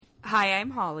Hi, I'm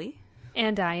Holly.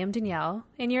 And I am Danielle,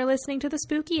 and you're listening to the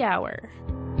Spooky Hour.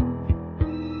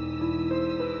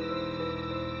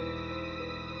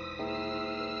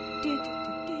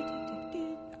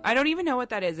 I don't even know what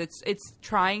that is. It's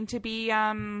trying to be,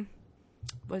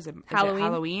 what is it? Halloween? Is it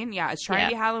Halloween? Yeah, it's trying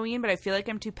to be Halloween, but I feel like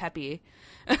I'm too peppy.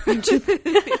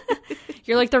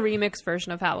 You're like the remix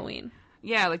version of Halloween.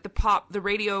 Yeah, like the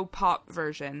radio pop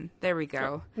version. There we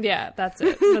go. Yeah, that's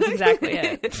it. That's exactly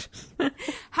it.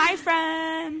 Hi,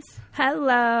 friends.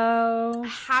 Hello.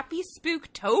 Happy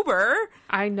Spooktober.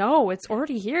 I know. It's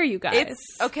already here, you guys.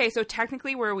 Okay, so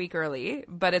technically we're a week early,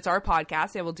 but it's our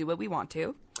podcast and we'll do what we want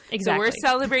to. Exactly. So we're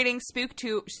celebrating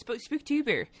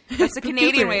Spooktober. That's the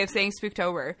Canadian way of saying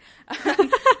Spooktober.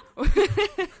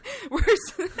 We're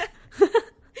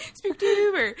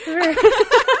Spooktober.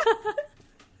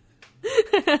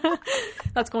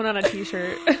 That's going on a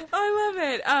t-shirt. I love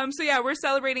it. So yeah, we're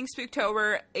celebrating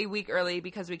Spooktober a week early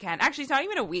because we can. Actually, it's not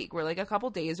even a week. We're like a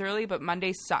couple days early, but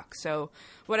Mondays suck. So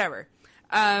whatever.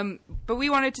 But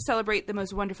we wanted to celebrate the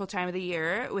most wonderful time of the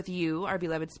year with you, our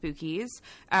beloved spookies.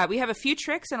 We have a few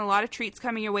tricks and a lot of treats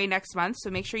coming your way next month, so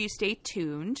make sure you stay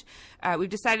tuned. We've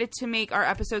decided to make our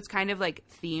episodes kind of like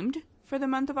themed for the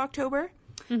month of October.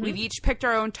 Mm-hmm. We've each picked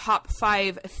our own top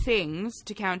 5 things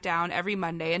to count down every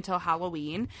Monday until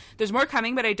Halloween. There's more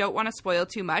coming, but I don't want to spoil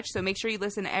too much, so make sure you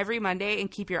listen every Monday and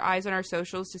keep your eyes on our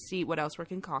socials to see what else we're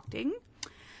concocting.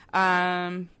 Before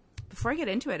I get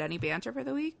into it, any banter for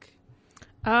the week?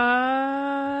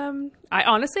 I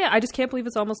just can't believe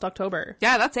it's almost October.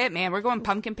 Yeah, that's it, man. We're going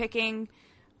pumpkin picking,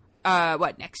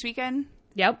 next weekend?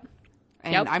 Yep.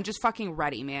 And I'm just fucking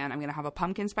ready, man. I'm going to have a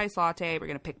pumpkin spice latte. We're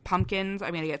going to pick pumpkins. I'm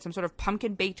going to get some sort of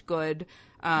pumpkin baked good.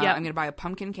 I'm going to buy a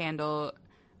pumpkin candle.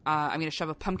 I'm going to shove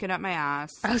a pumpkin up my ass.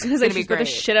 I was going to say, she's going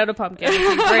to shit out a pumpkin.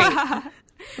 It's great.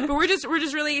 But we're just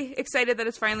really excited that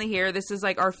it's finally here. This is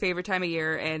like our favorite time of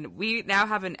year, and we now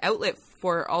have an outlet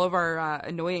for all of our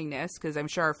annoyingness, because I'm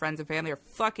sure our friends and family are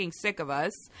fucking sick of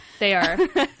us. They are.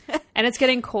 And it's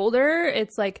getting colder.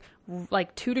 It's like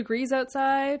 2 degrees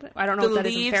outside. I don't know what that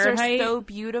is in Fahrenheit. The leaves are so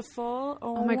beautiful.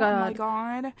 Oh my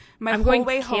god. My I'm whole going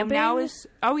way camping home now is...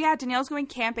 Oh yeah, Danielle's going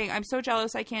camping. I'm so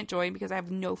jealous I can't join because I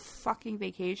have no fucking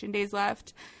vacation days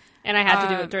left. And I had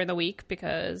to do it during the week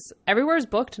because everywhere's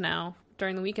booked now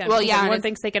during the weekend. Well, yeah. Everyone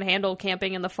thinks they can handle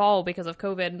camping in the fall because of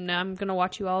COVID, and I'm going to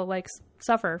watch you all,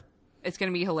 suffer. It's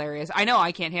going to be hilarious. I know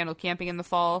I can't handle camping in the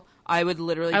fall. I would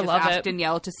literally just ask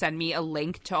Danielle to send me a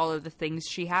link to all of the things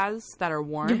she has that are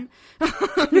warm.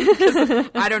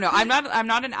 I don't know. I'm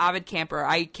not an avid camper.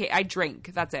 I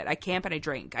drink. That's it. I camp and I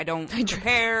drink. I don't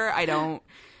prepare. I don't...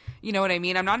 You know what I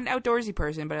mean? I'm not an outdoorsy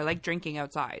person, but I like drinking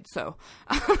outside, so...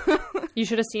 You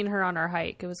should have seen her on our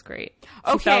hike. It was great.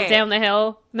 Okay. She fell down the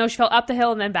hill. No, she fell up the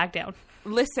hill and then back down.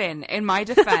 Listen, in my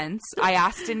defense, I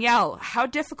asked Danielle, how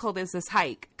difficult is this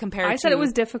hike compared to... I said it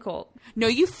was difficult. No,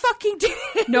 you fucking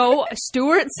did. No,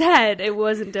 Stuart said it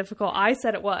wasn't difficult. I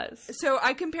said it was. So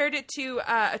I compared it to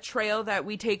a trail that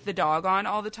we take the dog on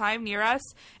all the time near us.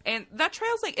 And that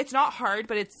trail's it's not hard,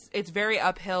 but it's very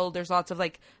uphill. There's lots of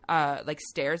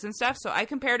stairs and stuff. So I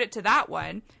compared it to that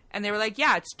one. And they were like,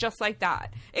 yeah, it's just like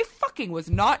that. It fucking was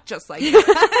not just like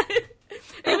that.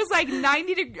 It was like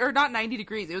 90 or not 90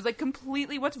 degrees. It was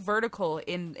completely, what's vertical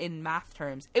in math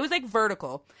terms? It was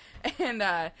vertical. And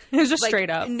it was just straight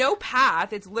up. No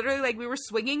path. It's literally we were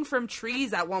swinging from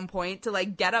trees at one point to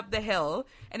get up the hill.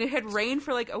 And it had rained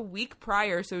for a week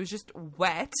prior, so it was just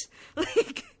wet.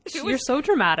 You're so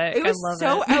dramatic. It was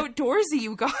so outdoorsy,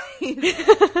 you guys.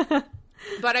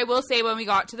 But I will say, when we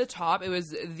got to the top, it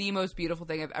was the most beautiful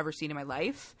thing I've ever seen in my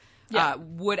life. Yeah.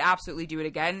 Would absolutely do it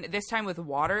again. This time with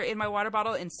water in my water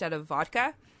bottle instead of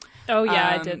vodka. Oh,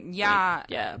 yeah, I did. Yeah.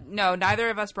 Yeah. No, neither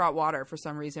of us brought water for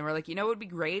some reason. We're like, what would be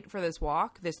great for this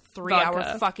walk? This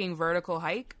 3-hour fucking vertical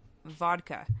hike?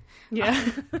 Vodka. Yeah.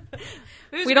 It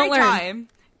was a great time.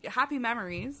 Happy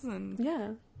memories. And yeah.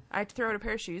 I had to throw out a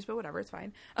pair of shoes, but whatever, it's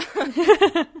fine.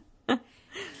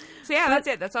 So yeah, that's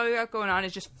it. That's all we got going on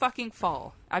is just fucking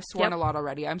fall. I've sworn a lot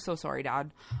already. I'm so sorry, Dad.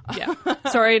 Yeah.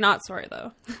 Sorry, not sorry,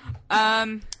 though.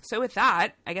 So with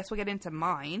that, I guess we'll get into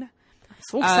mine. I'm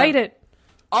so excited.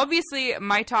 Obviously,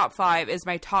 my top 5 is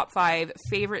my top 5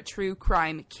 favorite true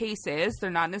crime cases. They're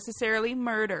not necessarily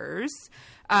murders.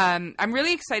 I'm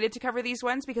really excited to cover these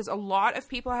ones because a lot of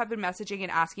people have been messaging and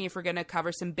asking if we're going to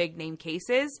cover some big name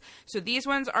cases. So these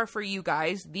ones are for you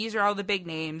guys. These are all the big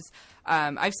names.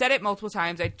 I've said it multiple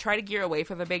times. I try to gear away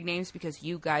from the big names because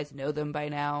you guys know them by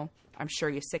now. I'm sure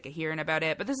you're sick of hearing about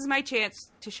it. But this is my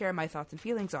chance to share my thoughts and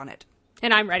feelings on it.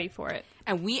 And I'm ready for it.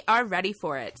 And we are ready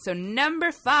for it. So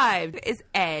number 5 is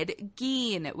Ed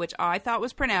Gein, which I thought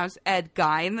was pronounced Ed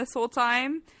Gein this whole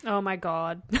time. Oh my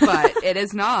God. But it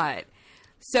is not.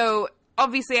 So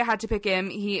obviously I had to pick him.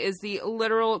 He is the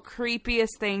literal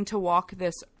creepiest thing to walk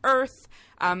this earth.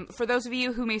 For those of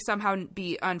you who may somehow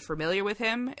be unfamiliar with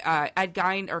him, Ed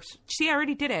Gein, I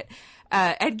already did it.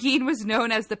 Ed Gein was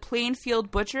known as the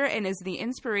Plainfield Butcher and is the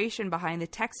inspiration behind the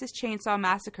Texas Chainsaw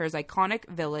Massacre's iconic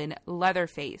villain,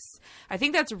 Leatherface. I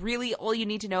think that's really all you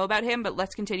need to know about him, but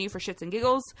let's continue for shits and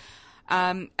giggles.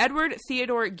 Edward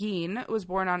Theodore Gein was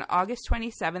born on August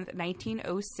 27th,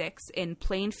 1906 in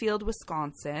Plainfield,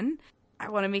 Wisconsin. I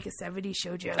want to make a 70s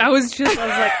show joke. I was like...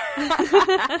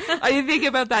 I didn't think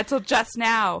about that till just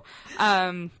now.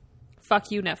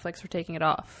 Fuck you, Netflix, for taking it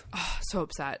off. Oh, so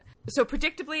upset. So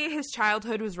predictably, his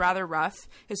childhood was rather rough.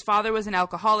 His father was an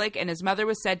alcoholic, and his mother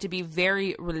was said to be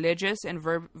very religious and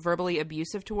verbally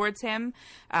abusive towards him.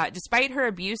 Despite her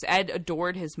abuse, Ed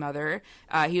adored his mother.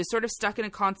 He was sort of stuck in a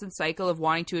constant cycle of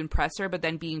wanting to impress her, but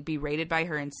then being berated by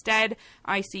her instead.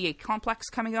 I see a complex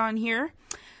coming on here.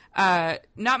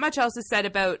 Not much else is said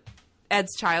about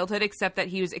Ed's childhood, except that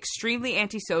he was extremely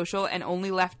antisocial and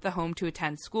only left the home to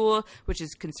attend school, which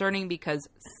is concerning because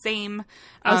same.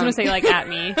 I was going to say, like, at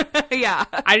me. Yeah.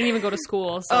 I didn't even go to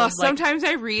school. So sometimes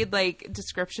I read, like,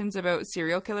 descriptions about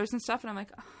serial killers and stuff, and I'm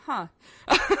like, huh.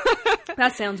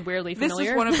 That sounds weirdly familiar.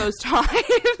 This is one of those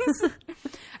times.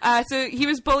 So he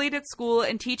was bullied at school,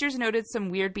 and teachers noted some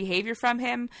weird behavior from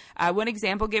him. One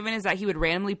example given is that he would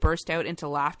randomly burst out into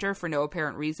laughter for no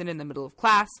apparent reason in the middle of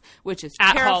class, which is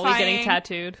at terrifying. Holly getting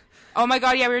tattooed. Oh my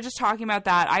God, yeah, we were just talking about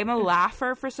that. I'm a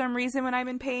laugher for some reason when I'm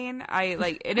in pain.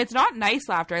 And it's not nice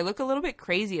laughter. I look a little bit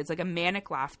crazy. It's like a manic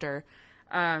laughter.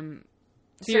 So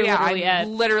you're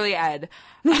literally Ed.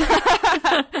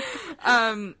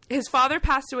 His father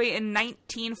passed away in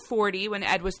 1940 when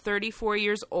Ed was 34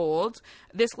 years old.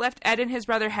 This left Ed and his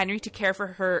brother Henry to care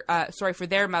for for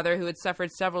their mother, who had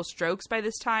suffered several strokes by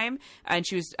this time, and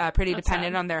she was pretty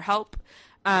dependent on their help.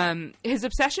 His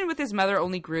obsession with his mother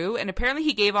only grew, and apparently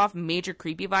he gave off major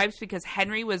creepy vibes because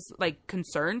Henry was like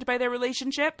concerned by their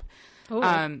relationship.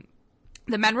 Oh.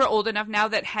 The men were old enough now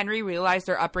that Henry realized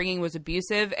their upbringing was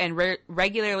abusive and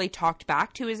regularly talked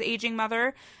back to his aging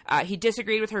mother. He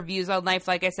disagreed with her views on life.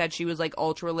 Like I said, she was like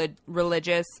ultra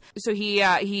religious. So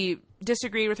he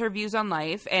disagreed with her views on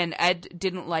life, and Ed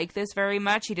didn't like this very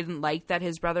much. He didn't like that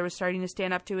his brother was starting to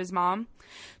stand up to his mom.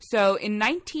 So in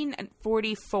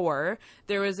 1944,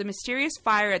 there was a mysterious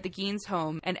fire at the Gein's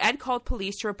home, and Ed called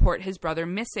police to report his brother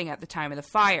missing at the time of the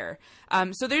fire.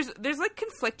 So there's like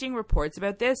conflicting reports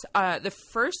about this. The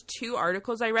first 2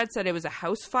 articles I read said it was a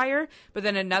house fire, but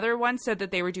then another one said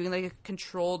that they were doing like a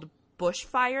controlled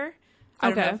bushfire.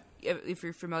 I don't know if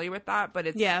you're familiar with that, but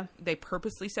they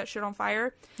purposely set shit on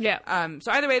fire. Yeah.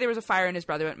 So either way, there was a fire and his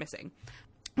brother went missing.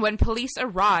 When police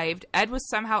arrived, Ed was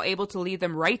somehow able to lead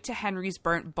them right to Henry's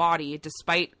burnt body,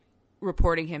 despite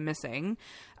reporting him missing.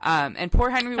 And poor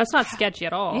Henry was... That's not sketchy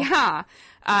at all. Yeah.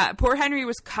 Poor Henry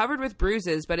was covered with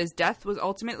bruises, but his death was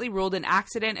ultimately ruled an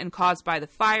accident and caused by the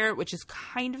fire, which is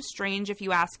kind of strange if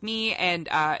you ask me. And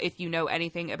if you know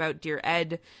anything about Dear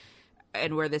Ed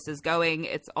and where this is going,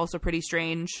 it's also pretty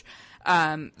strange.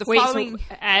 So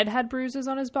Ed had bruises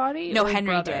on his body? No,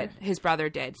 Henry did. His brother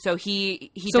did. So he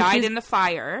died in the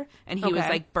fire, and he was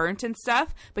like burnt and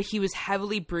stuff, but he was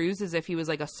heavily bruised as if he was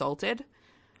like assulted.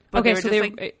 But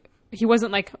he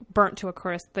wasn't like burnt to a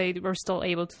crisp. They were still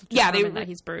able to determine that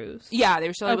he's bruised. Yeah, they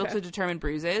were still able to determine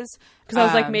bruises. Because I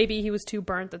was like, maybe he was too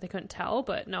burnt that they couldn't tell,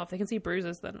 but no, if they can see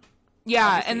bruises, then yeah.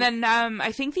 Obviously. And then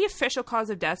I think the official cause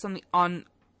of death on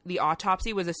the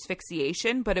autopsy was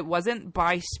asphyxiation, but it wasn't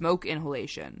by smoke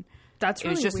inhalation. That's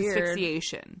really weird. It was just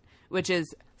asphyxiation, which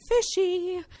is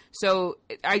fishy. So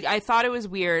I thought it was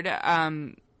weird.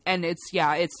 And it's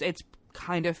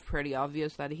kind of pretty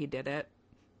obvious that he did it.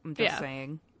 I'm just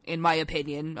saying, in my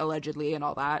opinion, allegedly and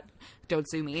all that. Don't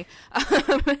sue me.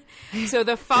 So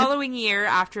the following year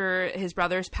after his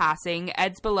brother's passing,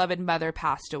 Ed's beloved mother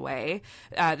passed away.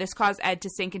 This caused Ed to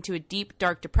sink into a deep,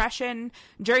 dark depression.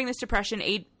 During this depression,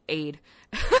 I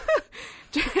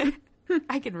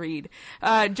can read.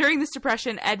 During this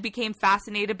depression, Ed became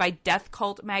fascinated by death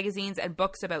cult magazines and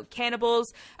books about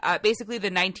cannibals, basically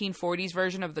the 1940s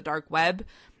version of the dark web.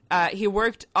 He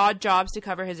worked odd jobs to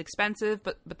cover his expenses,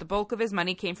 but the bulk of his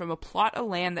money came from a plot of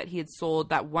land that he had sold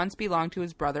that once belonged to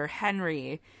his brother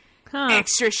Henry.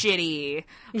 Extra shitty.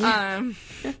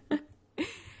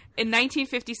 In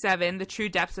 1957, the true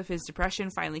depths of his depression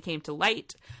finally came to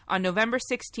light. On November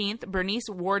 16th, Bernice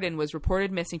Warden was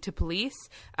reported missing to police.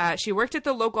 She worked at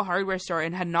the local hardware store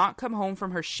and had not come home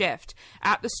from her shift.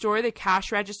 At the store, the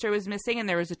cash register was missing, and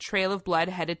there was a trail of blood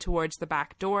headed towards the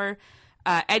back door.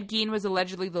 Ed Gein was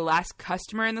allegedly the last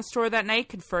customer in the store that night,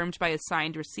 confirmed by a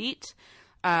signed receipt.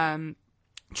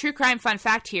 True crime fun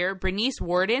fact here, Bernice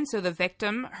Warden, so the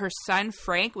victim, her son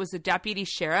Frank, was a deputy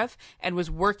sheriff and was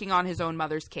working on his own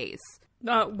mother's case.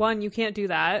 One, you can't do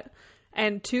that.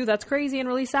 And two, that's crazy and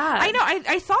really sad. I know.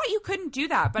 I thought you couldn't do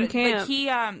that, but like,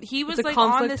 he was like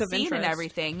on the scene and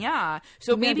everything. Yeah.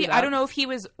 So maybe, I don't know if he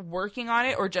was working on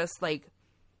it or just like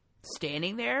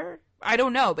standing there. I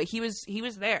don't know, but he was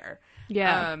there.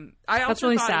 Yeah. I also that's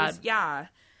really thought sad.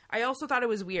 I also thought it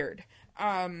was weird.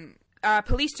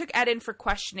 Police took Ed in for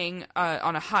questioning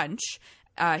on a hunch.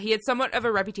 He had somewhat of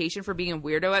a reputation for being a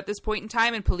weirdo at this point in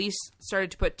time, and police started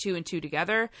to put two and two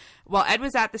together. While Ed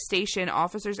was at the station,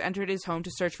 officers entered his home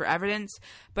to search for evidence,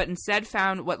 but instead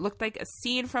found what looked like a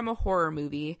scene from a horror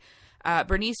movie.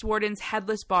 Bernice Warden's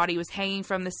headless body was hanging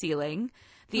from the ceiling.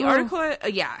 The article,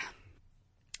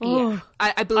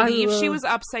 I believe she was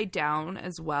upside down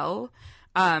as well.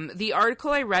 The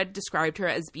article I read described her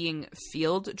as being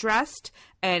field dressed,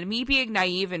 and me being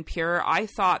naive and pure, I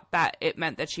thought that it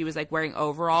meant that she was like wearing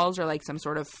overalls or like some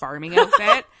sort of farming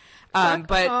outfit.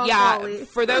 But yeah, Ollie.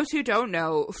 For those who don't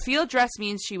know, field dress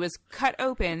means she was cut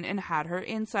open and had her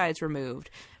insides removed.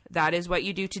 That is what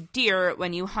you do to deer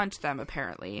when you hunt them,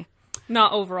 apparently.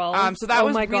 Not overalls. So that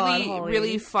was my God,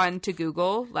 really fun to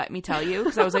Google, let me tell you,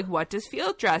 because I was like, what does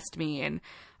field dressed mean?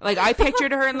 Like, I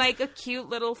pictured her in, like, a cute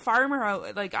little farmer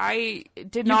outfit. Like, I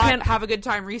did not have a good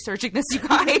time researching this, you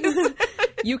guys.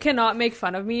 You cannot make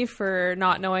fun of me for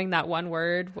not knowing that one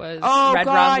word was oh, red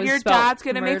God, rum was your spelled dad's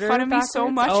going to make fun of me backwards.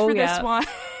 so much for this one.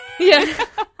 Yeah.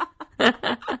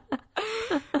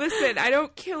 Listen, I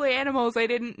don't kill animals. I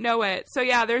didn't know it. So,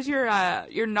 yeah, there's your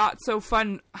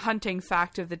not-so-fun hunting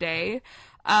fact of the day.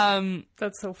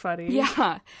 That's so funny.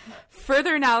 Yeah.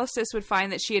 Further analysis would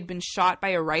find that she had been shot by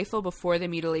a rifle before the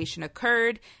mutilation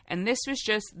occurred, and this was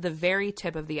just the very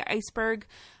tip of the iceberg.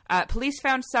 Police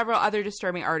found several other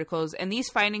disturbing articles, and these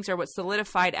findings are what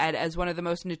solidified Ed as one of the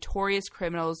most notorious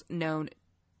criminals known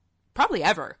probably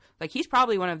ever. Like, he's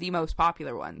probably one of the most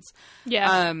popular ones.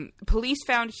 Yeah. Police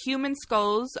found human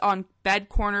skulls on bed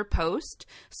corner post,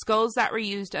 skulls that were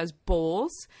used as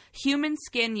bowls, human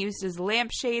skin used as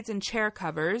lampshades and chair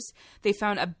covers. They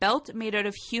found a belt made out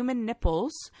of human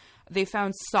nipples. They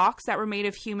found socks that were made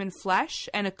of human flesh,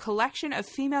 and a collection of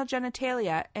female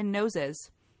genitalia and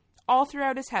noses all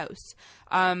throughout his house.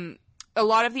 A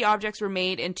lot of the objects were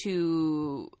made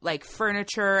into, like,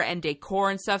 furniture and decor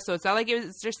and stuff, so it's not like it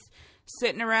was just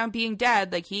sitting around being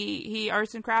dead. Like, he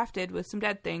arts and crafted with some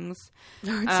dead things.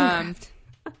 They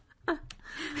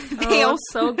also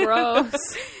so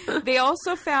gross. They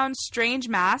also found strange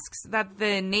masks that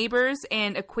the neighbors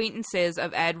and acquaintances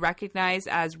of Ed recognized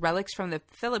as relics from the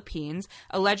Philippines,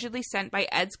 allegedly sent by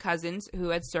Ed's cousins who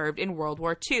had served in World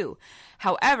War II.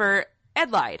 However,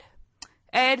 Ed lied.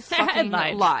 Ed fucking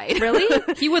lied. Really?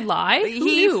 He would lie?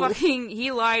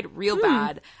 He lied real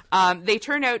bad. They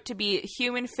turned out to be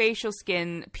human facial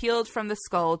skin peeled from the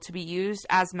skull to be used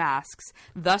as masks,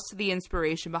 thus the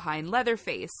inspiration behind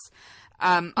Leatherface.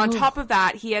 On top of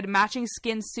that, he had matching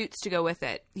skin suits to go with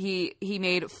it. He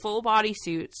made full body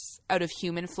suits out of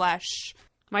human flesh.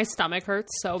 My stomach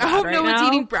hurts so bad I hope right no now. one's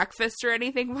eating breakfast or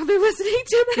anything while they're listening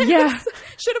to this. Yeah.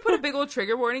 Should have put a big old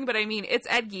trigger warning, but I mean, it's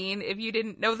Ed Gein. If you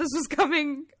didn't know this was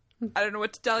coming, I don't know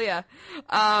what to tell you.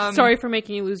 Sorry for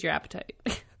making you lose your appetite.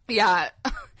 Yeah.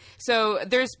 So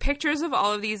there's pictures of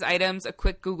all of these items, a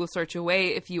quick Google search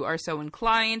away if you are so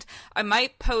inclined. I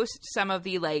might post some of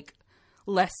the, like,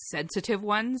 less sensitive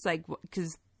ones, like,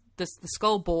 because the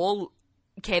skull bowl...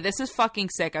 Okay, this is fucking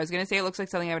sick. I was going to say it looks like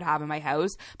something I would have in my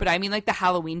house, but I mean like the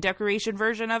Halloween decoration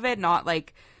version of it, not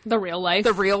like... The real life.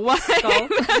 The real one.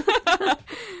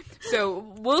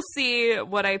 So we'll see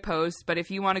what I post, but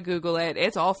if you want to Google it,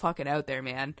 it's all fucking out there,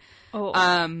 man. Oh,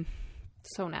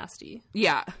 so nasty.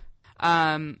 Yeah.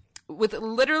 With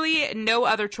literally no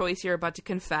other choice here but to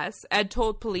confess, Ed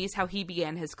told police how he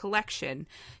began his collection.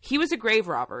 He was a grave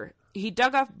robber. He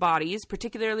dug up bodies,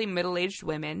 particularly middle-aged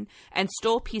women, and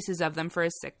stole pieces of them for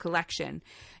his sick collection.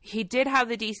 He did have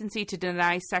the decency to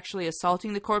deny sexually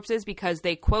assaulting the corpses because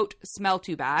they, quote, smell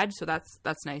too bad, so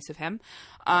that's nice of him.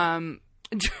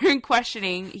 During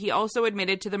questioning, he also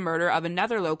admitted to the murder of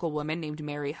another local woman named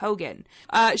Mary Hogan.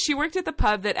 She worked at the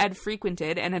pub that Ed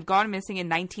frequented and had gone missing in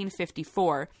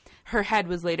 1954. Her head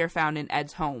was later found in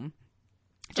Ed's home.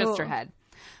 Just her head.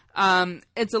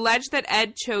 It's alleged that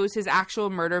Ed chose his actual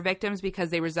murder victims because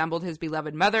they resembled his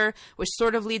beloved mother, which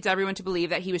sort of leads everyone to believe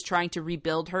that he was trying to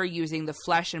rebuild her using the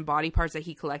flesh and body parts that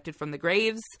he collected from the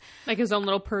graves. Like his own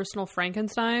little personal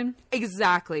Frankenstein?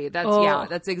 Exactly.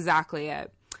 That's exactly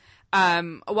it.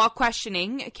 While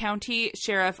questioning, County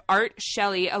Sheriff Art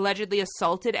Shelley allegedly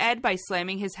assaulted Ed by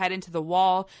slamming his head into the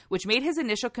wall, which made his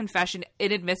initial confession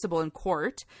inadmissible in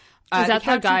court. Is that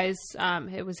the guy's,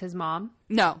 it was his mom?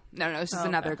 No, this is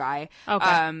another guy.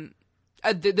 Okay.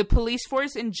 The police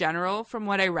force in general, from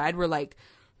what I read, were like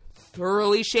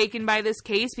thoroughly shaken by this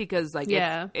case because like,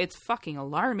 it's fucking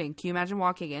alarming. Can you imagine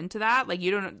walking into that? Like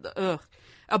you don't,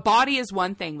 a body is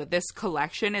one thing, but this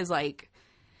collection is like,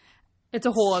 it's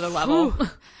a whole other level.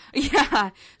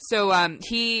 Yeah. So,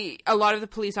 a lot of the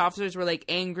police officers were like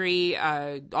angry,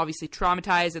 obviously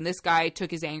traumatized, and this guy took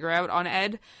his anger out on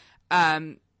Ed.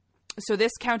 So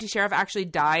this county sheriff actually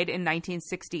died in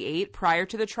 1968 prior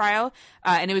to the trial,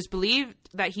 and it was believed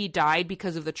that he died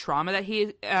because of the trauma that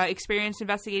he experienced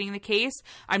investigating the case.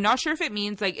 I'm not sure if it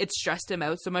means like it stressed him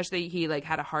out so much that he like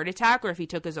had a heart attack or if he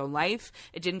took his own life.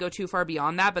 It didn't go too far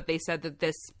beyond that, but they said that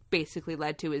this basically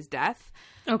led to his death.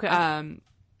 Okay.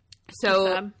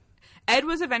 So Ed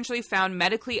was eventually found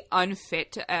medically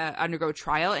unfit to undergo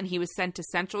trial, and he was sent to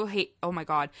Central State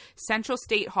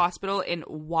Hospital in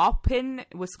Waupun,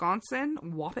 Wisconsin.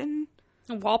 Waupun?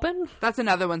 That's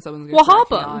another one someone's going to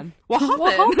correct me on.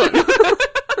 Waupun.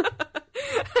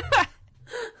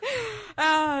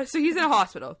 So he's in a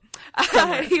hospital.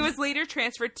 He was later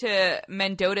transferred to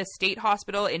Mendota State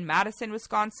Hospital in Madison,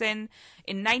 Wisconsin.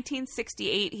 In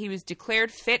 1968, he was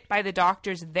declared fit by the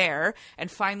doctors there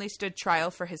and finally stood trial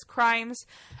for his crimes.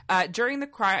 During the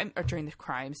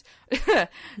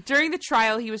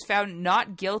trial, he was found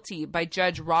not guilty by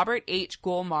Judge Robert H.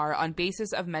 Golmar on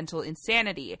basis of mental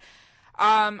insanity.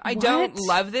 I don't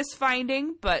love this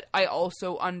finding, but I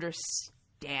also understand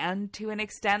to an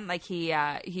extent. Like he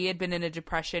had been in a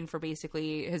depression for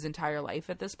basically his entire life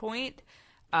at this point.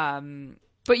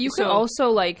 But you could also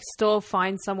like still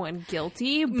find someone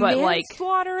guilty, but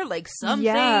manslaughter, like something,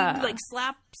 like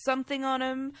slap something on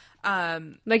him.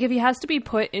 Like if he has to be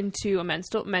put into a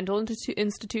mental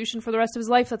institution for the rest of his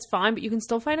life, that's fine. But you can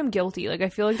still find him guilty. Like I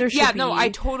feel like there should be. Yeah, no, I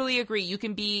totally agree. You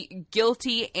can be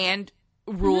guilty and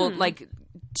ruled like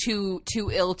too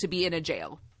ill to be in a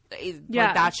jail. Yeah,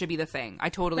 like, that should be the thing. I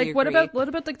totally agree. What about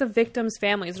like the victims'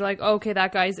 families? They're like, oh, okay,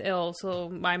 that guy's ill, so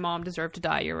my mom deserved to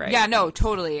die. You're right. Yeah, no,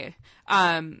 totally.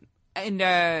 So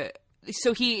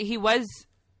he was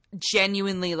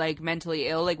genuinely like mentally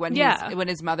ill. Like when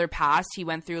his mother passed, he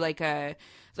went through like a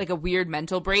weird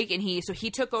mental break, and he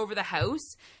took over the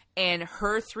house. And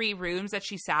her 3 rooms that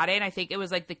she sat in, I think it was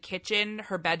like the kitchen,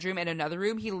 her bedroom, and another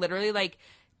room. He literally like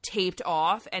taped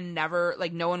off and never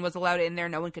like no one was allowed in there.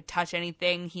 No one could touch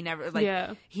anything. He never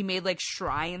he made like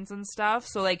shrines and stuff.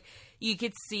 So like you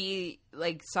could see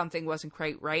like something wasn't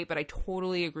quite right. But I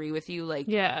totally agree with you. Like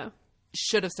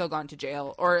should have still gone to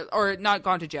jail or not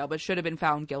gone to jail, but should have been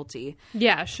found guilty.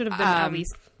 Yeah, should have been at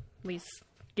least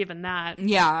given that.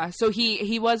 Yeah, so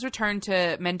he was returned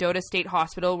to Mendota State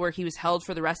Hospital where he was held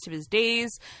for the rest of his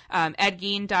days. Ed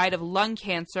Gein died of lung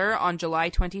cancer on July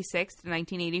 26th,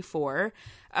 1984.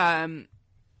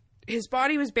 His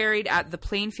body was buried at the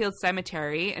Plainfield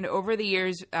Cemetery, and over the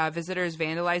years, visitors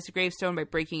vandalized the gravestone by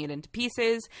breaking it into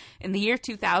pieces. In the year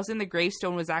 2000, the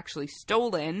gravestone was actually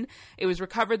stolen. It was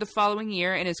recovered the following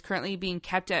year and is currently being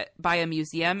kept by a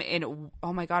museum in,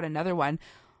 oh my god, another one,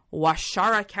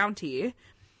 Washara County.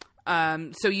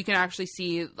 So you can actually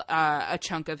see a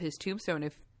chunk of his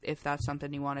tombstone if that's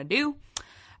something you want to do.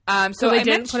 So they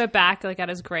didn't put it back like at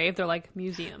his grave. They're like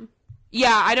museum.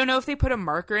 Yeah, I don't know if they put a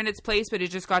marker in its place, but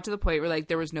it just got to the point where like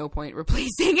there was no point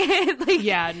replacing it. Like,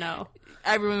 yeah, no,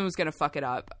 everyone was gonna fuck it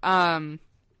up.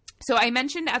 So I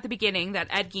mentioned at the beginning that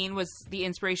Ed Gein was the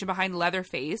inspiration behind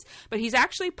Leatherface, but he's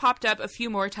actually popped up a few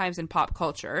more times in pop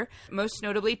culture. Most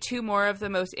notably, 2 more of the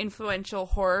most influential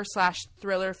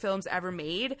horror/thriller films ever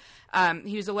made.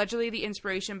 He was allegedly the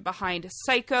inspiration behind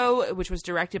Psycho, which was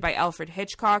directed by Alfred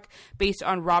Hitchcock, based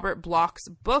on Robert Bloch's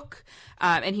book.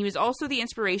 And he was also the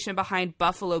inspiration behind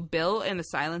Buffalo Bill and The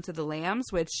Silence of the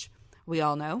Lambs, which we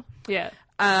all know. Yeah.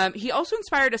 He also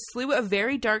inspired a slew of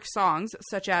very dark songs,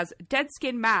 such as Dead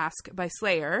Skin Mask by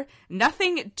Slayer,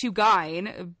 Nothing to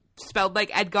Gein, spelled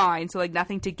like Ed Gein, so like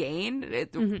Nothing to Gain,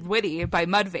 witty, by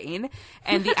Mudvayne,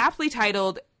 and the aptly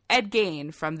titled Ed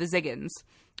Gein from the Ziggins.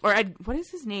 or Ed, what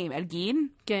is his name? Ed Gein?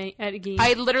 Gein.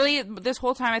 I literally, this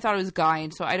whole time I thought it was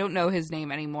Gein, so I don't know his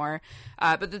name anymore.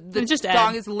 But the just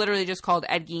song Ed. is literally just called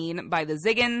Ed Gein by the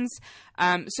Ziggins.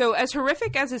 So as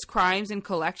horrific as his crimes and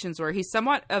collections were, he's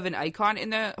somewhat of an icon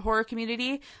in the horror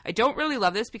community. I don't really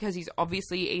love this because he's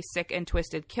obviously a sick and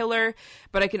twisted killer,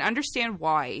 but I can understand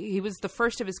why. He was the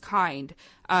first of his kind.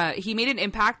 He made an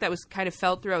impact that was kind of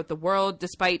felt throughout the world,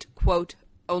 despite, quote,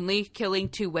 only killing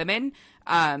 2 women.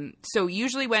 So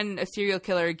usually when a serial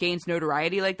killer gains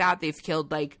notoriety like that, they've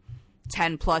killed like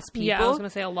 10 plus people. Yeah, I was gonna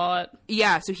say a lot.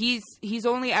 Yeah, so he's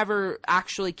only ever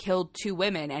actually killed 2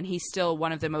 women, and he's still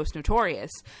one of the most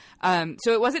notorious. So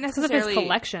it wasn't necessarily because of his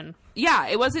collection. Yeah,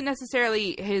 it wasn't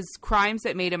necessarily his crimes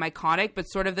that made him iconic, but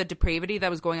sort of the depravity that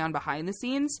was going on behind the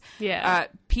scenes. Yeah,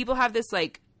 people have this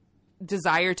like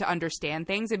desire to understand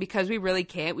things, and because we really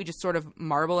can't, we just sort of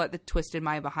marvel at the twisted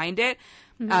mind behind it.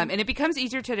 And it becomes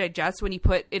easier to digest when you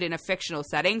put it in a fictional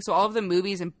setting. So all of the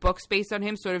movies and books based on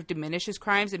him sort of diminish his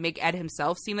crimes and make Ed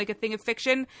himself seem like a thing of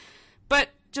fiction. But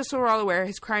just so we're all aware,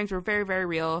 his crimes were very, very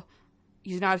real.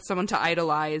 He's not someone to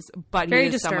idolize, but very he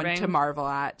is disturbing. someone to marvel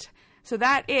at. So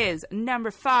that is number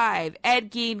 5,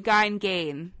 Ed Gein,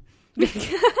 Gein.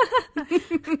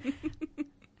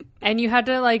 And you had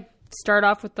to like start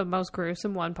off with the most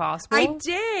gruesome one possible. I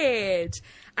did.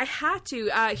 I had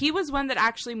to. He was one that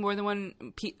actually more than one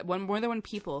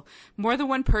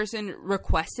person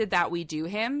requested that we do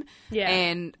him. Yeah.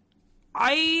 And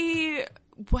I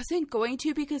wasn't going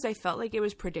to because I felt like it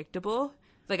was predictable.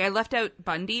 Like I left out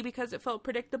Bundy because it felt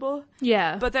predictable.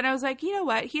 Yeah. But then I was like, you know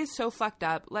what? He is so fucked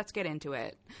up. Let's get into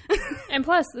it. And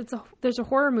plus, there's a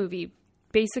horror movie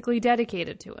basically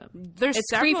dedicated to him. There's it's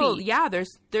several, creepy. yeah, there's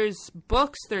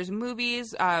books, there's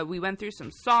movies, we went through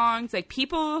some songs, like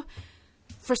people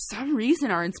for some reason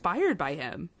are inspired by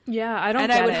him. Yeah, I don't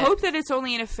and get I would it. hope that it's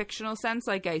only in a fictional sense,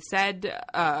 like I said,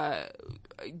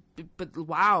 but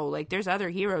wow, like there's other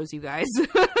heroes, you guys.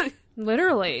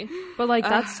 Literally. But like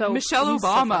that's so Michelle he's so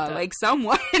Obama, fucked up. like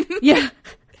someone. Yeah.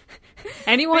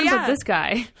 Anyone But but this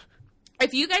guy.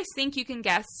 If you guys think you can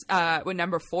guess what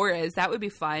number 4 is, that would be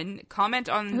fun. Comment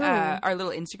on our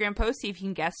little Instagram post, see if you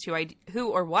can guess who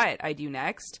or what I do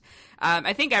next.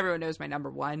 I think everyone knows my number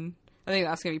 1. I think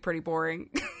that's going to be pretty boring.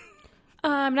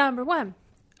 Number 1.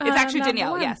 It's actually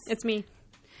Danielle, yes. It's me.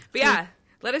 But yeah,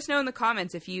 let us know in the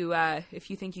comments if you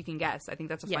think you can guess. I think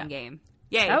that's a fun game.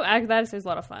 Yay. Oh, that is a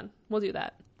lot of fun. We'll do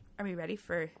that. Are we ready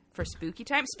for spooky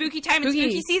time? Spooky time and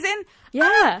spooky season?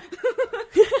 Yeah.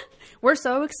 We're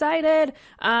so excited.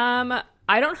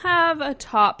 I don't have a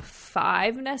top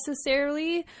 5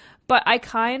 necessarily, but I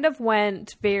kind of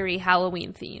went very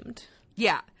Halloween themed.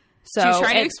 Yeah. So she was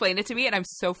trying to explain it to me, and I'm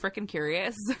so freaking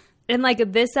curious. And like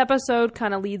this episode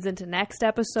kind of leads into next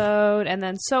episode, and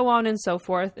then so on and so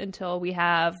forth until we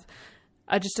have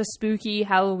just a spooky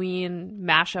Halloween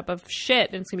mashup of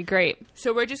shit, and it's gonna be great.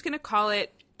 So we're just gonna call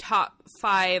it top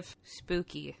 5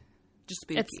 spooky. Just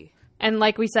spooky. And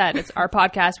like we said, it's our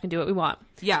podcast. We can do what we want.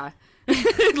 Yeah.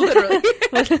 Literally.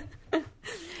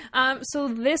 So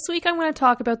this week I'm going to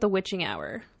talk about the witching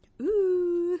hour.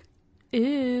 Ooh,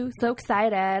 so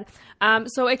excited.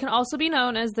 So it can also be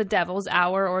known as the devil's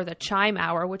hour or the chime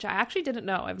hour, which I actually didn't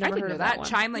know. I've never heard of that one.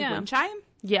 Chime like wind chime?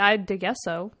 Yeah, I guess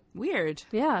so. Weird.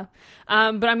 Yeah.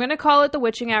 But I'm going to call it the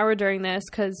witching hour during this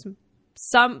because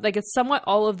it's somewhat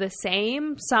all of the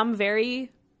same. Some very...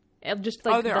 just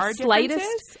like there the are slightest.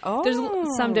 Differences?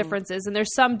 There's some differences, and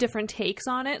there's some different takes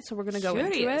on it. So we're going to go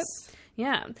into it. Curious.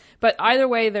 Yeah, but either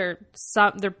way, they're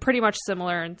pretty much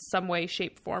similar in some way,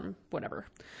 shape, form, whatever.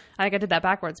 I think I did that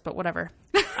backwards, but whatever.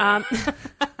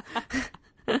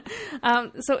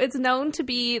 So it's known to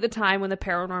be the time when the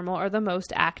paranormal are the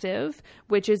most active,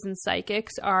 witches and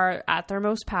psychics are at their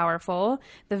most powerful.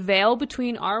 The veil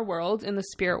between our world and the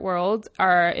spirit world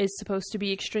is supposed to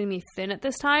be extremely thin at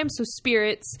this time. So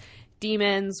spirits,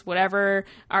 demons, whatever,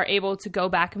 are able to go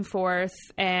back and forth,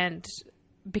 and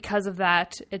because of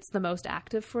that, it's the most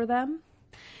active for them.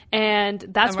 And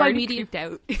that's why creeped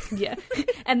out. Yeah.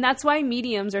 And that's why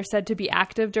mediums are said to be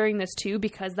active during this too,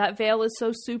 because that veil is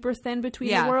so super thin between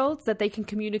the worlds that they can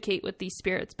communicate with these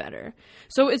spirits better.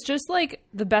 So it's just like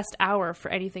the best hour for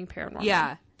anything paranormal.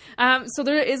 Yeah. So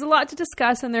there is a lot to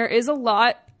discuss, and there is a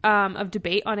lot of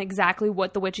debate on exactly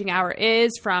what the witching hour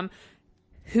is, from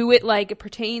who it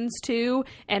pertains to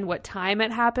and what time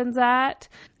it happens at.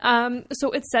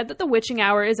 So it's said that the witching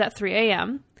hour is at 3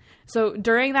 a.m. So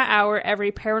during that hour,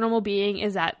 every paranormal being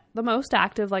is at the most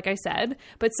active, like I said.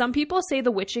 But some people say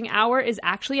the witching hour is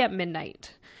actually at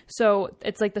midnight. So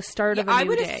it's like the start of a new day. I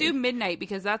would assume midnight,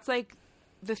 because that's like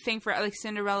the thing for like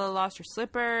Cinderella lost her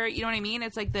slipper. You know what I mean?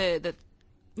 It's like the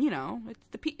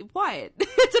it's what?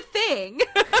 It's a thing.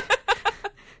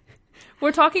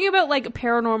 We're talking about, like,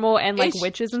 paranormal and, like,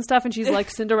 witches and stuff, and she's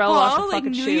like, Cinderella off the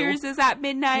fucking New shoe. Year's is at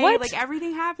midnight. What? Like,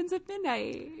 everything happens at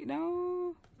midnight,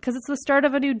 Because it's the start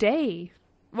of a new day.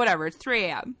 Whatever, it's 3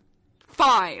 a.m.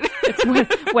 Fine.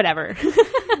 It's whatever.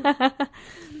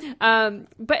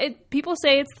 But people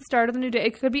say it's the start of the new day.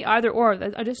 It could be either or.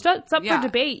 It's up for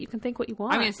debate. You can think what you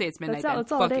want. I'm going to say it's midnight.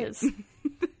 That's all it is.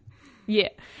 Yeah.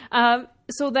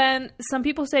 So then some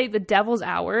people say the devil's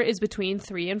hour is between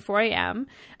 3 and 4 a.m.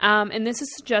 And this is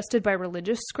suggested by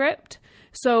religious script.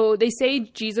 So they say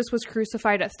Jesus was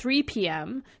crucified at 3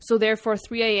 p.m. So therefore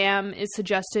 3 a.m. is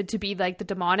suggested to be like the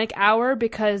demonic hour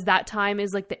because that time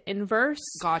is like the inverse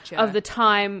of the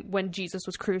time when Jesus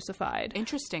was crucified.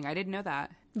 Interesting. I didn't know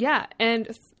that. Yeah. And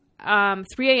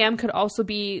 3 a.m. could also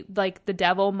be like the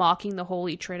devil mocking the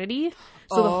Holy Trinity.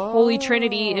 So the Holy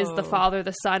Trinity is the Father,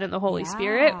 the Son, and the Holy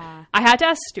Spirit. I had to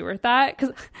ask Stuart that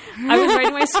because I was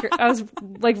writing my script. I was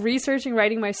like researching,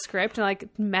 writing my script, and like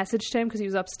messaged him because he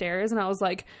was upstairs, and I was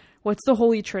like, "What's the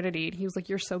Holy Trinity?" And he was like,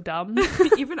 "You're so dumb."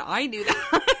 Even I knew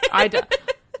that.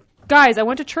 Guys, I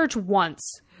went to church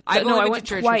once. I went to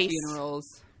church twice. For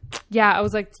funerals. Yeah, I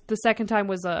was like, the second time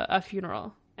was a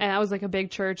funeral, and I was like a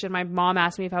big church, and my mom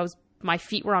asked me if my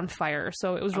feet were on fire,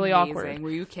 so it was really awkward.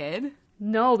 Were you a kid?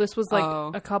 No, this was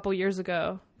like a couple years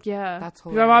ago. Yeah. That's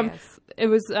hilarious. It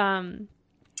was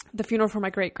the funeral for my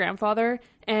great-grandfather,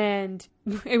 and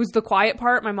it was the quiet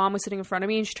part. My mom was sitting in front of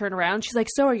me, and she turned around. She's like,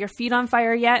 "So, are your feet on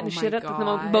fire yet?" And she did it at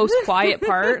the most quiet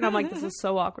part, and I'm like, this is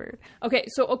so awkward. Okay,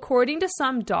 so according to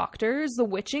some doctors, the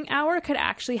witching hour could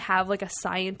actually have like a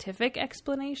scientific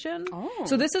explanation.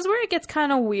 So this is where it gets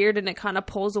kind of weird, and it kind of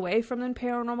pulls away from the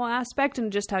paranormal aspect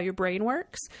and just how your brain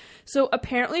works. So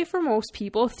apparently for most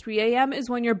people, 3 a.m. is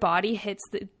when your body hits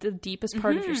the deepest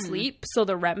part of your sleep, so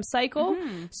the REM cycle.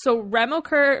 So REM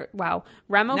occurs...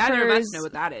 Neither of us know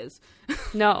what that is.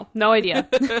 No idea.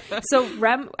 So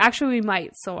REM, actually we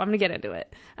might, so I'm going to get into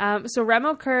it. So REM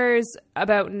occurs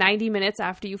about 90 minutes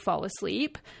after you fall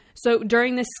asleep. So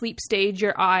during this sleep stage,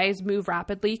 your eyes move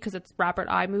rapidly because it's rapid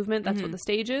eye movement. That's what the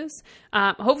stage is.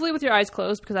 Hopefully with your eyes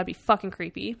closed because that'd be fucking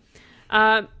creepy.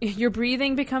 Your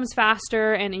breathing becomes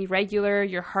faster and irregular.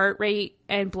 Your heart rate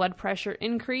and blood pressure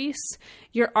increase.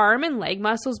 Your arm and leg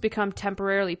muscles become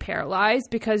temporarily paralyzed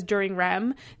because during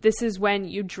REM, this is when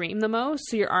you dream the most.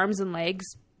 So your arms and legs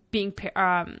being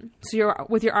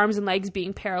with your arms and legs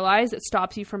being paralyzed, it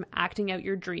stops you from acting out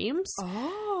your dreams.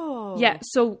 Yeah,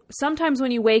 so sometimes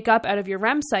when you wake up out of your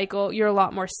REM cycle, you're a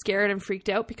lot more scared and freaked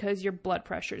out because your blood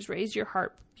pressure is raised, your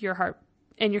heart,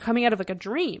 and you're coming out of like a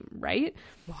dream, right?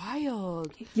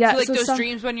 Wild. Yeah. So those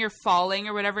dreams when you're falling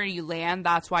or whatever and you land,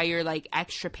 that's why you're like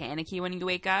extra panicky when you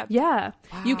wake up? Yeah.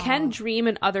 Wow. You can dream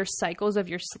in other cycles of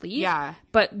your sleep. Yeah.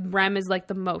 But REM is like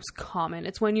the most common.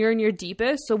 It's when you're in your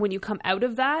deepest. So when you come out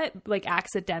of that, like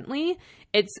accidentally,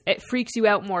 it freaks you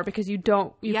out more because you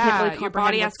can't really comprehend your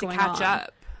body has what's to going catch on.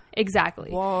 up. Exactly.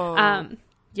 Whoa.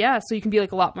 Yeah. So you can be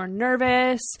like a lot more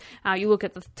nervous. You look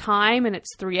at the time and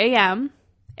it's 3 a.m.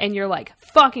 And you're like,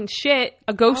 fucking shit,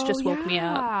 a ghost just woke me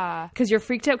up. Because you're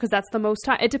freaked out because that's the most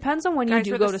time. It depends on when you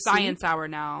do go to sleep. Science hour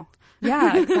now.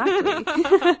 Yeah,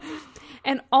 exactly.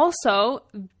 And also,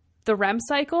 the REM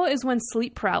cycle is when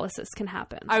sleep paralysis can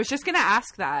happen. I was just going to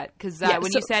ask that because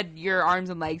when you said your arms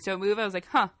and legs don't move, I was like,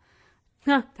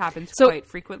 It happens quite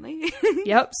frequently.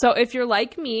 Yep. So if you're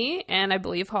like me, and I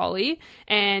believe Holly,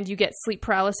 and you get sleep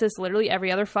paralysis literally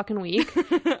every other fucking week,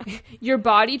 your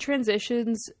body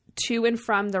transitions to and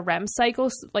from the REM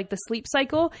cycle, like the sleep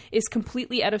cycle, is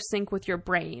completely out of sync with your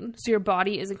brain. So your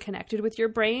body isn't connected with your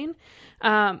brain.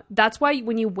 That's why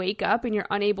when you wake up and you're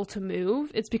unable to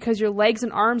move, it's because your legs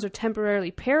and arms are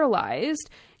temporarily paralyzed.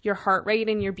 Your heart rate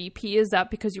and your BP is up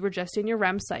because you were just in your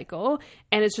REM cycle,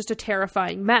 and it's just a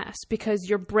terrifying mess because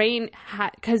your brain,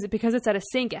 because it's out of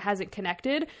sync, it hasn't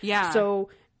connected. Yeah. So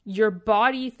your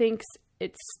body thinks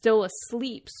it's still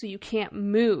asleep, so you can't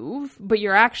move, but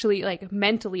you're actually like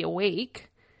mentally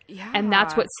awake. Yeah. And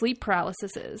that's what sleep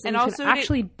paralysis is. And also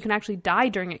you can actually die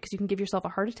during it because you can give yourself a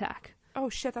heart attack. Oh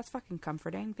shit, that's fucking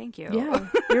comforting. Thank you. Yeah,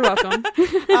 you're welcome.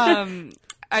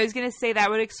 I was going to say that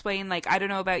would explain, like, I don't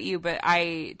know about you, but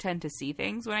I tend to see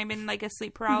things when I'm in like a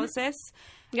sleep paralysis.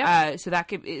 Yeah. So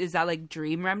is that like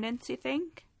dream remnants, you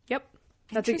think? Yep.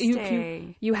 That's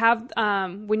interesting. You have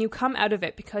when you come out of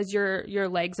it, because your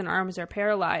legs and arms are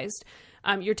paralyzed,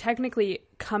 you're technically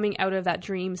coming out of that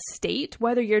dream state,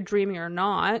 whether you're dreaming or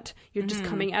not. You're just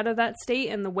coming out of that state,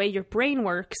 and the way your brain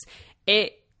works,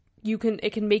 it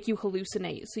can make you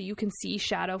hallucinate, so you can see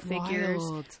shadow figures.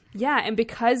 Wild. Yeah, and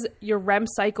because your REM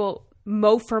cycle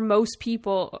for most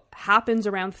people happens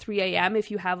around 3 a.m.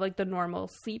 if you have like the normal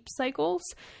sleep cycles.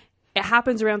 It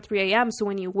happens around 3 a.m. So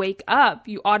when you wake up,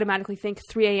 you automatically think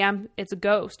 3 a.m. it's a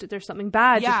ghost. There's something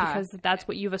bad just because that's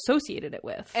what you've associated it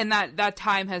with. And that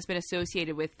time has been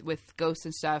associated with ghosts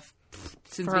and stuff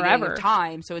since forever. beginning of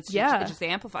time. So it's just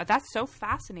amplified. That's so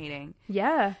fascinating.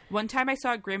 Yeah. One time I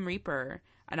saw a Grim Reaper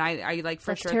and I like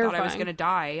for That's sure terrifying. thought I was going to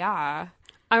die. Yeah.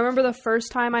 I remember the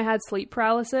first time I had sleep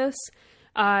paralysis.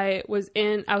 I was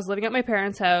living at my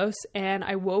parents' house and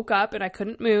I woke up and I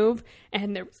couldn't move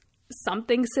and there was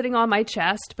something sitting on my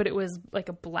chest, but it was like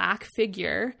a black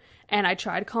figure, and I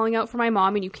tried calling out for my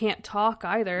mom, and you can't talk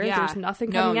either. There's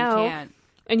nothing coming out. Can't.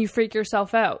 And you freak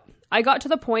yourself out. I got to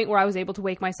the point where I was able to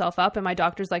wake myself up, and my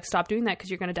doctor's like, stop doing that because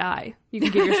you're going to die. You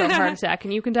can give yourself a heart attack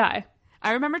and you can die.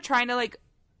 I remember trying to like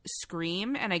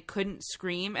scream and I couldn't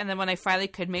scream, and then when I finally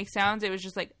could make sounds, it was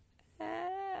just like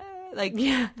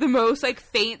the most like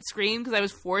faint scream because I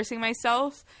was forcing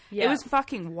myself. It was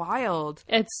fucking wild.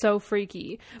 It's so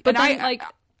freaky. But and then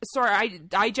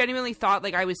I genuinely thought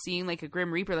like I was seeing like a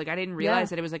Grim Reaper. Like I didn't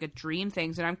realize that it was like a dream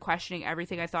thing, so I'm questioning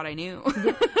everything I thought I knew.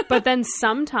 But then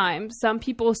sometimes some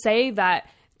people say that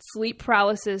sleep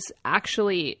paralysis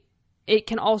actually, it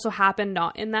can also happen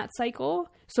not in that cycle.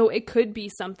 So it could be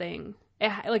something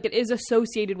like it is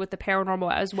associated with the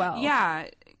paranormal as well. Yeah,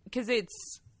 because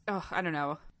it's I don't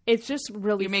know. It's just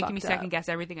really You're making me second guess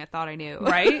everything I thought I knew.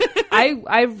 Right?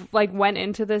 I've like went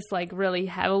into this like really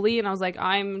heavily and I was like,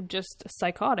 I'm just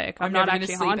psychotic. I'm not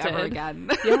actually haunted ever again.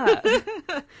 Yeah.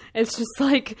 It's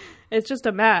just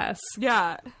a mess.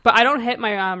 Yeah. But I don't hit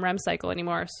my REM cycle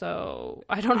anymore, so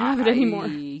I don't have it anymore.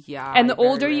 Yeah. And the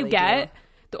older you get,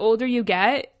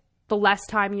 the less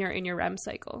time you're in your REM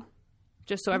cycle.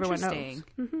 Just so everyone knows.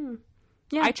 Mm-hmm.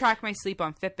 Yeah. I track my sleep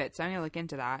on Fitbit, so I'm gonna look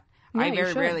into that. Yeah, I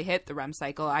very rarely hit the REM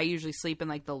cycle. I usually sleep in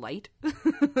like the light the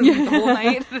whole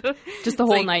night. Just the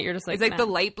whole night. You're just like, it's like the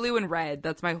light blue and red.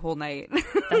 That's my whole night.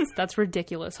 That's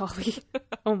ridiculous, Holly.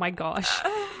 Oh my gosh.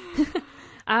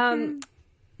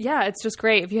 Yeah, it's just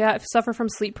great. If you suffer from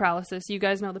sleep paralysis, you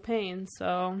guys know the pain.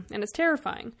 So, and it's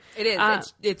terrifying. It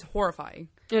is. It's horrifying.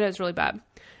 It is really bad.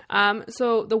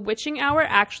 So the witching hour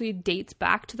actually dates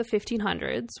back to the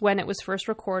 1500s when it was first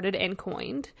recorded and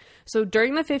coined. So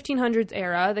during the 1500s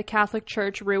era, the Catholic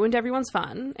Church ruined everyone's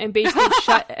fun and basically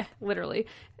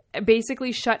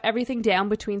shut everything down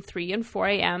between 3 and 4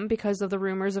 a.m. because of the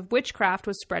rumors of witchcraft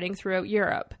was spreading throughout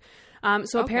Europe.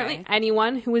 Apparently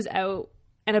anyone who was out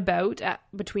and about at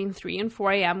between 3 and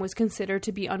 4 a.m. was considered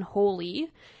to be unholy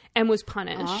and was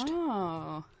punished.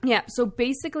 Oh. Yeah, so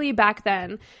basically back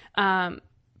then,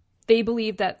 they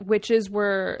believed that witches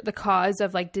were the cause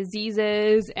of like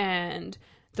diseases and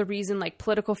the reason like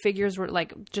political figures were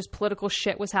like just political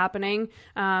shit was happening.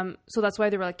 So that's why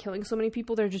they were like killing so many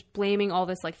people. They're just blaming all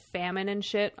this like famine and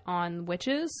shit on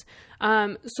witches.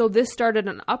 So this started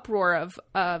an uproar of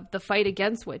the fight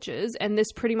against witches. And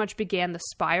this pretty much began the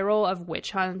spiral of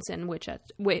witch hunts and can't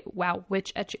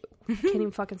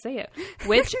even fucking say it.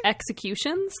 Witch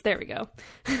executions. There we go.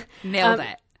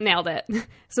 Nailed it.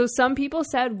 So some people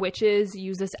said witches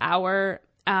use this hour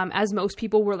as most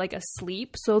people were like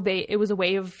asleep. So it was a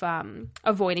way of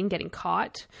avoiding getting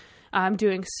caught,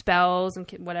 doing spells and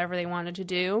whatever they wanted to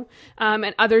do.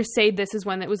 And others say this is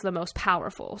when it was the most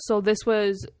powerful. So this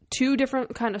was two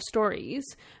different kind of stories,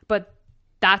 but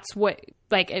that's what,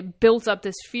 like, it builds up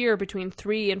this fear between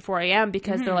 3 and 4 a.m.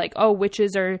 because they're like, oh,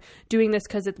 witches are doing this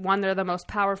because one, they're the most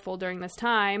powerful during this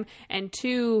time, and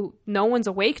 2, no one's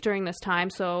awake during this time,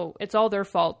 so it's all their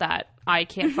fault that I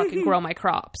can't fucking grow my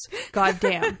crops. God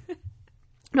damn.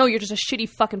 No, you're just a shitty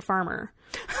fucking farmer.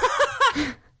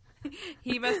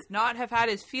 He must not have had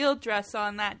his field dress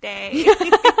on that day.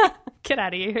 Get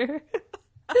out of here.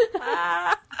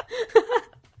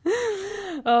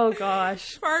 Oh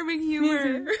gosh. Farming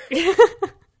humor.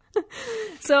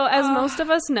 So as most of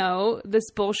us know,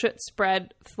 this bullshit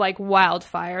spread like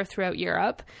wildfire throughout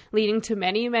Europe, leading to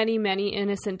many, many, many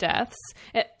innocent deaths.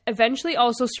 It eventually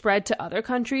also spread to other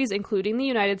countries, including the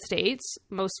United States,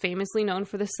 most famously known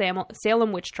for the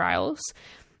Salem witch trials.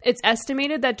 It's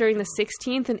estimated that during the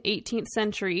 16th and 18th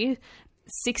century,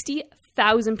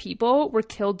 60,000 people were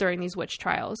killed during these witch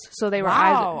trials. So they were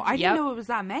I didn't know it was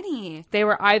that many. They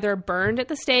were either burned at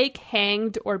the stake,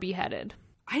 hanged, or beheaded.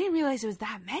 I didn't realize it was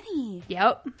that many.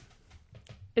 Yep.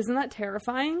 Isn't that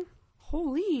terrifying?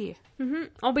 Holy. Mm-hmm.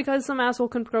 All because some asshole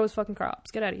couldn't grow his fucking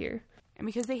crops. Get out of here. And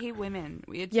because they hate women.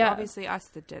 It's obviously us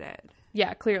that did it.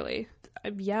 Yeah, clearly.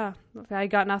 Yeah, I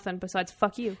got nothing besides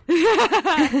fuck you.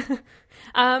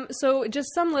 So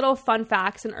just some little fun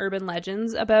facts and urban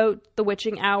legends about the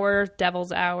witching hour,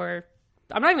 devil's hour,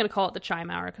 I'm not even going to call it the chime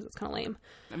hour because it's kind of lame.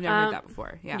 I've never heard that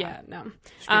before. Yeah. Yeah, no.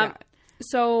 Screw that.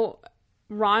 So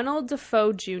Ronald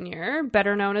Defoe Jr.,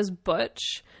 better known as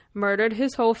Butch, murdered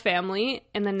his whole family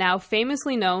in the now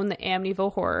famously known the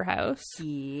Amityville Horror House.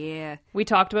 Yeah. We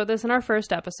talked about this in our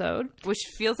first episode. Which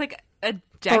feels like a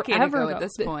decade Forever ago at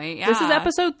this point. Yeah. This is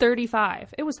episode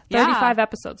 35. It was 35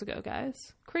 episodes ago, guys.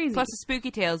 Crazy. Plus the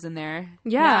spooky tales in there.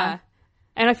 Yeah.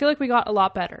 And I feel like we got a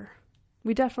lot better.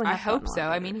 We definitely have I hope gotten a so. lot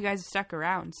I better. mean, you guys have stuck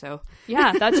around, so.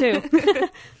 Yeah, that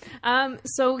too.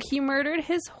 So he murdered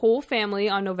his whole family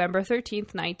on November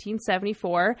 13th,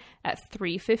 1974 at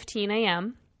 3:15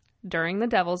 a.m. during the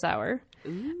Devil's Hour.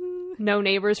 Ooh. No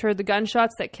neighbors heard the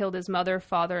gunshots that killed his mother,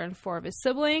 father, and 4 of his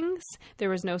siblings. There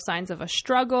was no signs of a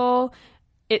struggle.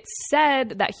 It's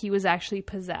said that he was actually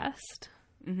possessed.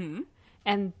 Mm-hmm.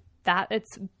 And that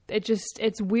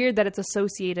it's weird that it's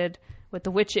associated with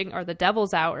the witching or the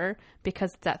Devil's Hour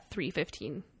because it's at 3:15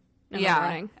 in the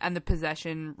morning. And the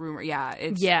possession rumor. Yeah.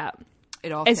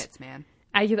 It all It's- fits, man.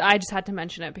 I just had to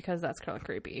mention it because that's kind of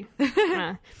creepy.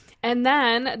 And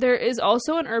then there is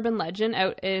also an urban legend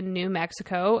out in New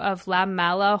Mexico of La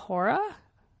Mala Hora.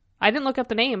 I didn't look up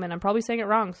the name, and I'm probably saying it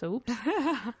wrong, so oops.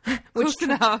 Close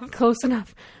enough. Close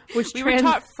enough. We were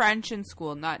taught French in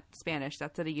school, not Spanish.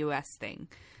 That's a U.S. thing.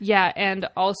 Yeah, and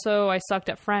also I sucked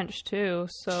at French, too,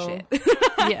 so... Shit.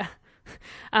 Yeah.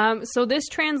 So this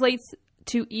translates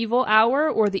to evil hour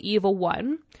or the evil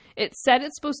one. It said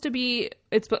it's supposed to be...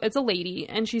 It's a lady,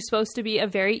 and she's supposed to be a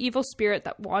very evil spirit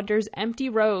that wanders empty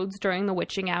roads during the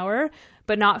witching hour,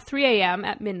 but not 3 a.m.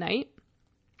 at midnight.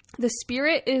 The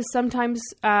spirit is sometimes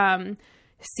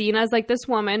seen as like this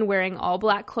woman wearing all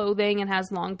black clothing and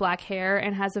has long black hair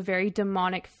and has a very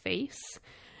demonic face.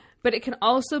 But it can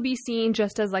also be seen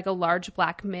just as like a large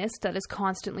black mist that is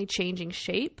constantly changing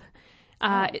shape.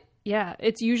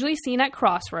 It's usually seen at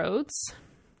crossroads.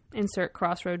 Insert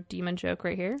crossroad demon joke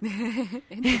right here.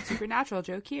 Insert supernatural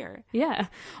joke here. Yeah.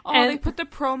 Oh, And- they put the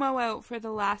promo out for the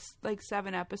last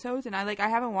 7 episodes, and I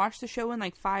haven't watched the show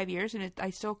in 5 years, and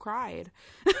I still cried.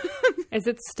 Is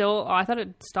it still... Oh, I thought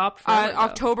it stopped forever, though.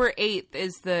 October 8th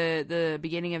is the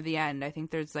beginning of the end. I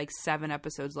think there's 7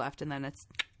 episodes left, and then it's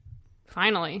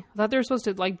Finally. I thought they were supposed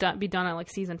to be done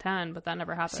at season 10, but that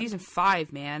never happened. season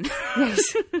 5, man.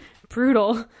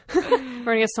 Brutal. We're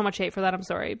gonna get so much hate for that. I'm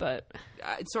sorry, but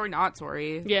Sorry, not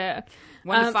sorry. yeah.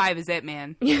 1 to 5 is it,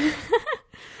 man.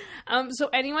 So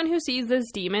anyone who sees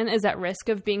this demon is at risk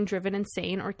of being driven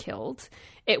insane or killed.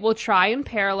 It will try and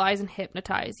paralyze and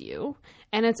hypnotize you,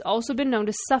 and it's also been known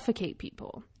to suffocate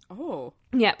people. Oh.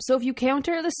 Yeah, so if you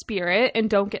counter the spirit and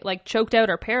don't get choked out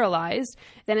or paralyzed,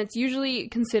 then it's usually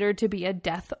considered to be a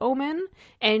death omen,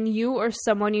 and you or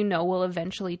someone you know will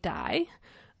eventually die.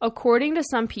 According to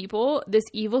some people, this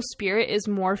evil spirit is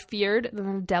more feared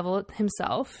than the devil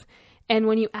himself. And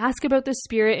when you ask about this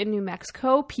spirit in New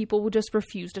Mexico, people will just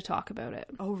refuse to talk about it.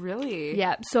 Oh, really?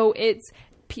 Yeah, so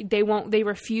they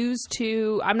refuse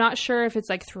to, I'm not sure if it's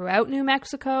throughout New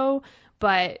Mexico,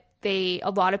 but a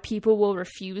lot of people will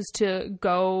refuse to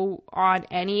go on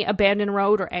any abandoned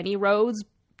road or any roads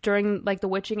during the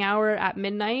witching hour at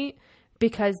midnight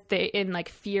because they in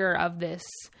fear of this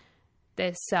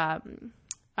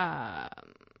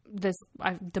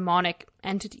demonic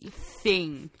entity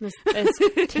Thing. this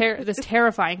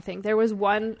terrifying thing. There was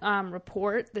one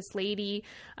report. This lady,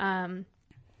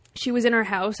 she was in her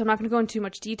house. I'm not going to go into too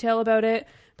much detail about it,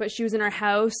 but she was in her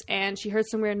house and she heard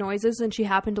some weird noises and she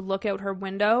happened to look out her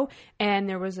window and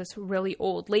there was this really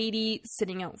old lady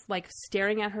sitting out,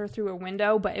 staring at her through a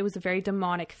window, but it was a very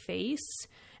demonic face.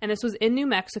 And this was in New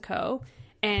Mexico.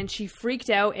 And she freaked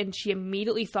out and she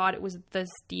immediately thought it was this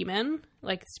demon,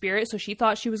 spirit. So she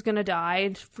thought she was going to die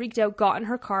and freaked out, got in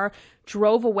her car,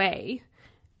 drove away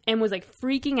and was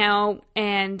freaking out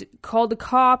and called the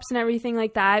cops and everything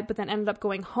like that. But then ended up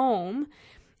going home.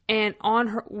 And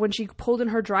when she pulled in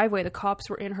her driveway, the cops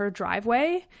were in her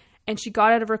driveway and she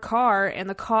got out of her car and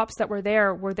the cops that were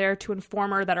there to inform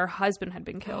her that her husband had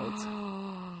been killed.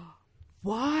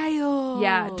 Wild.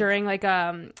 Yeah, during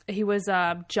he was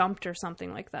jumped or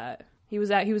something like that. He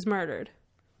was murdered.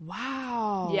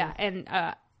 Wow. Yeah, and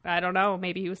I don't know,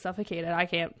 maybe he was suffocated. I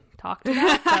can't talk to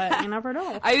that, but you never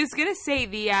know. I was gonna say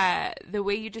the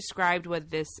way you described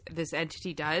what this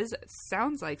entity does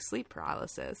sounds like sleep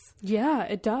paralysis. Yeah,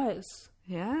 it does.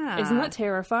 Yeah. Isn't that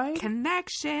terrifying?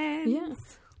 Connections. Yes.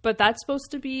 But that's supposed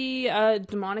to be a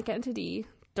demonic entity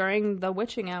during the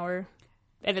witching hour.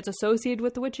 And it's associated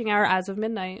with the witching hour as of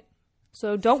midnight.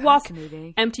 So don't walk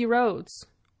empty roads.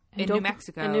 In New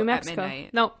Mexico. In New Mexico. At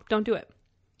midnight. No, don't do it.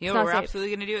 You know what we're absolutely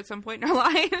going to do at some point in our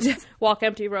lives? Walk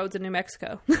empty roads in New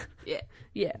Mexico. Yeah.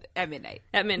 Yeah. At midnight.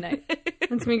 At midnight.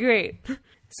 It's going to be great.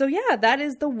 So yeah, that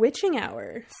is the witching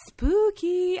hour.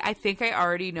 Spooky. I think I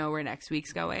already know where next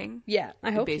week's going. Yeah,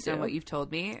 I hope based you on do. what you've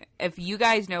told me. If you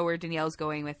guys know where Danielle's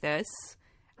going with this,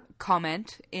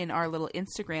 comment in our little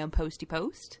Instagram posty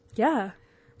post. Yeah.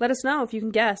 Let us know if you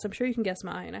can guess. I'm sure you can guess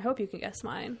mine. I hope you can guess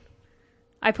mine.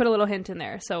 I put a little hint in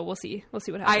there, so we'll see. We'll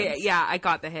see what happens. I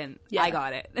got the hint. Yeah. I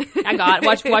got it. I got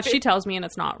it. Watch she tells me and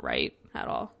it's not right at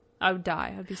all. I would die.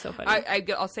 That'd be so funny.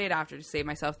 I'll say it after to save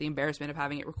myself the embarrassment of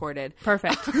having it recorded.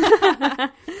 Perfect.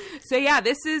 So yeah,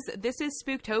 this is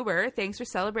Spooktober. Thanks for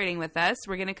celebrating with us.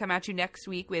 We're gonna come at you next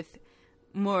week with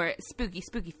more spooky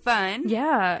fun.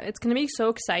 Yeah, it's gonna be so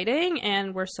exciting,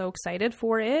 and we're so excited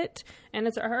for it. And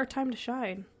it's our time to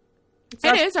shine.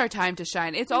 It is our time to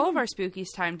shine. It's all of our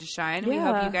spookies' time to shine. Yeah. We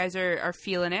hope you guys are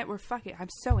feeling it. I'm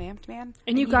so amped, man.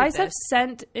 And you guys have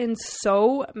sent in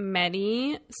so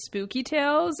many spooky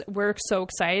tales. We're so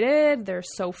excited. They're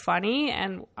so funny,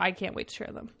 and I can't wait to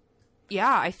share them.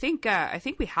 Yeah, I think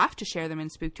we have to share them in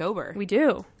Spooktober. We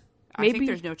do. I think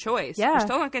there's no choice. Yeah. We're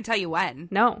still not going to tell you when.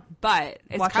 No. But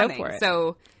it's Watch coming. out for it.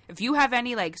 So if you have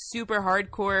any like super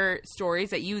hardcore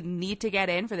stories that you need to get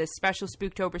in for this special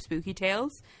Spooktober spooky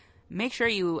tales, make sure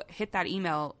you hit that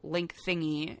email link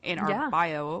thingy in our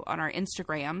bio on our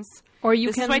Instagrams. Or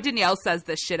this is why Danielle says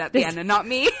this shit at the end and not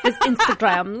me. It's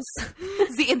Instagrams.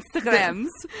 The Instagrams.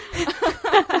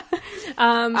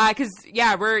 Because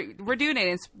we're doing it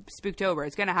in Spooktober.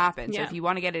 It's gonna happen. So if you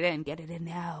want to get it in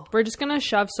now. We're just gonna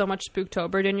shove so much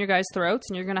Spooktober in your guys' throats,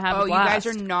 and you're gonna have a blast.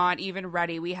 You guys are not even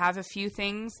ready. We have a few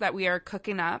things that we are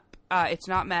cooking up. It's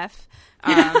not meth.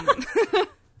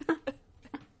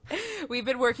 We've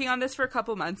been working on this for a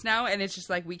couple months now, and it's just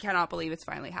like we cannot believe it's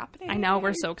finally happening. I know,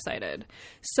 we're so excited.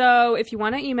 So if you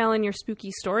want to email in your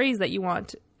spooky stories that you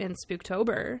want in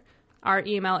Spooktober, our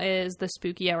email is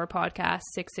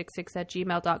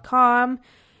thespookyhourpodcast666@gmail.com.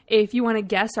 If you want to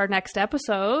guess our next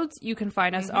episodes, you can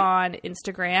find us on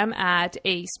Instagram at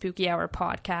A Spooky Hour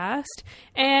Podcast.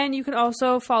 And you can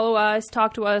also follow us,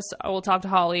 talk to us, we'll talk to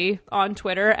Holly on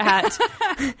Twitter at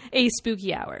A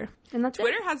Spooky Hour. And that's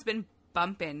Twitter has been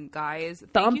bumping, guys.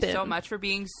 Thank you so much for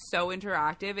being so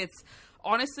interactive. It's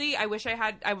honestly, I wish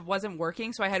I wasn't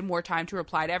working, so I had more time to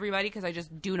reply to everybody, because I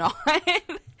just do not.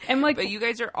 And but you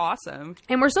guys are awesome.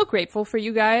 And we're so grateful for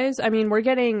you guys. I mean, we're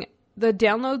getting the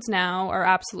downloads now are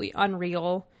absolutely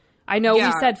unreal. I know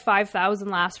we said 5,000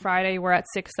 last Friday. We're at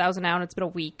 6,000 now, and it's been a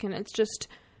week, and it's just,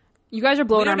 you guys are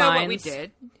blowing our minds. We don't know what we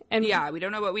did. And we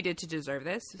don't know what we did to deserve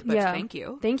this, but thank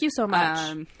you. Thank you so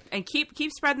much. And keep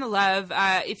spreading the love.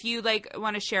 If you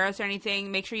want to share us or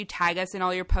anything, make sure you tag us in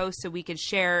all your posts so we can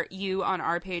share you on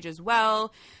our page as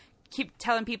well. Keep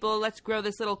telling people, let's grow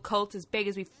this little cult as big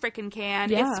as we frickin' can.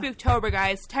 Yeah. It's Spooktober,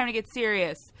 guys. Time to get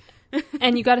serious.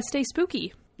 And you gotta stay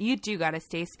spooky. You do gotta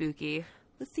stay spooky.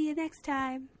 We'll see you next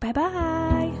time.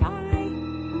 Bye-bye. Bye.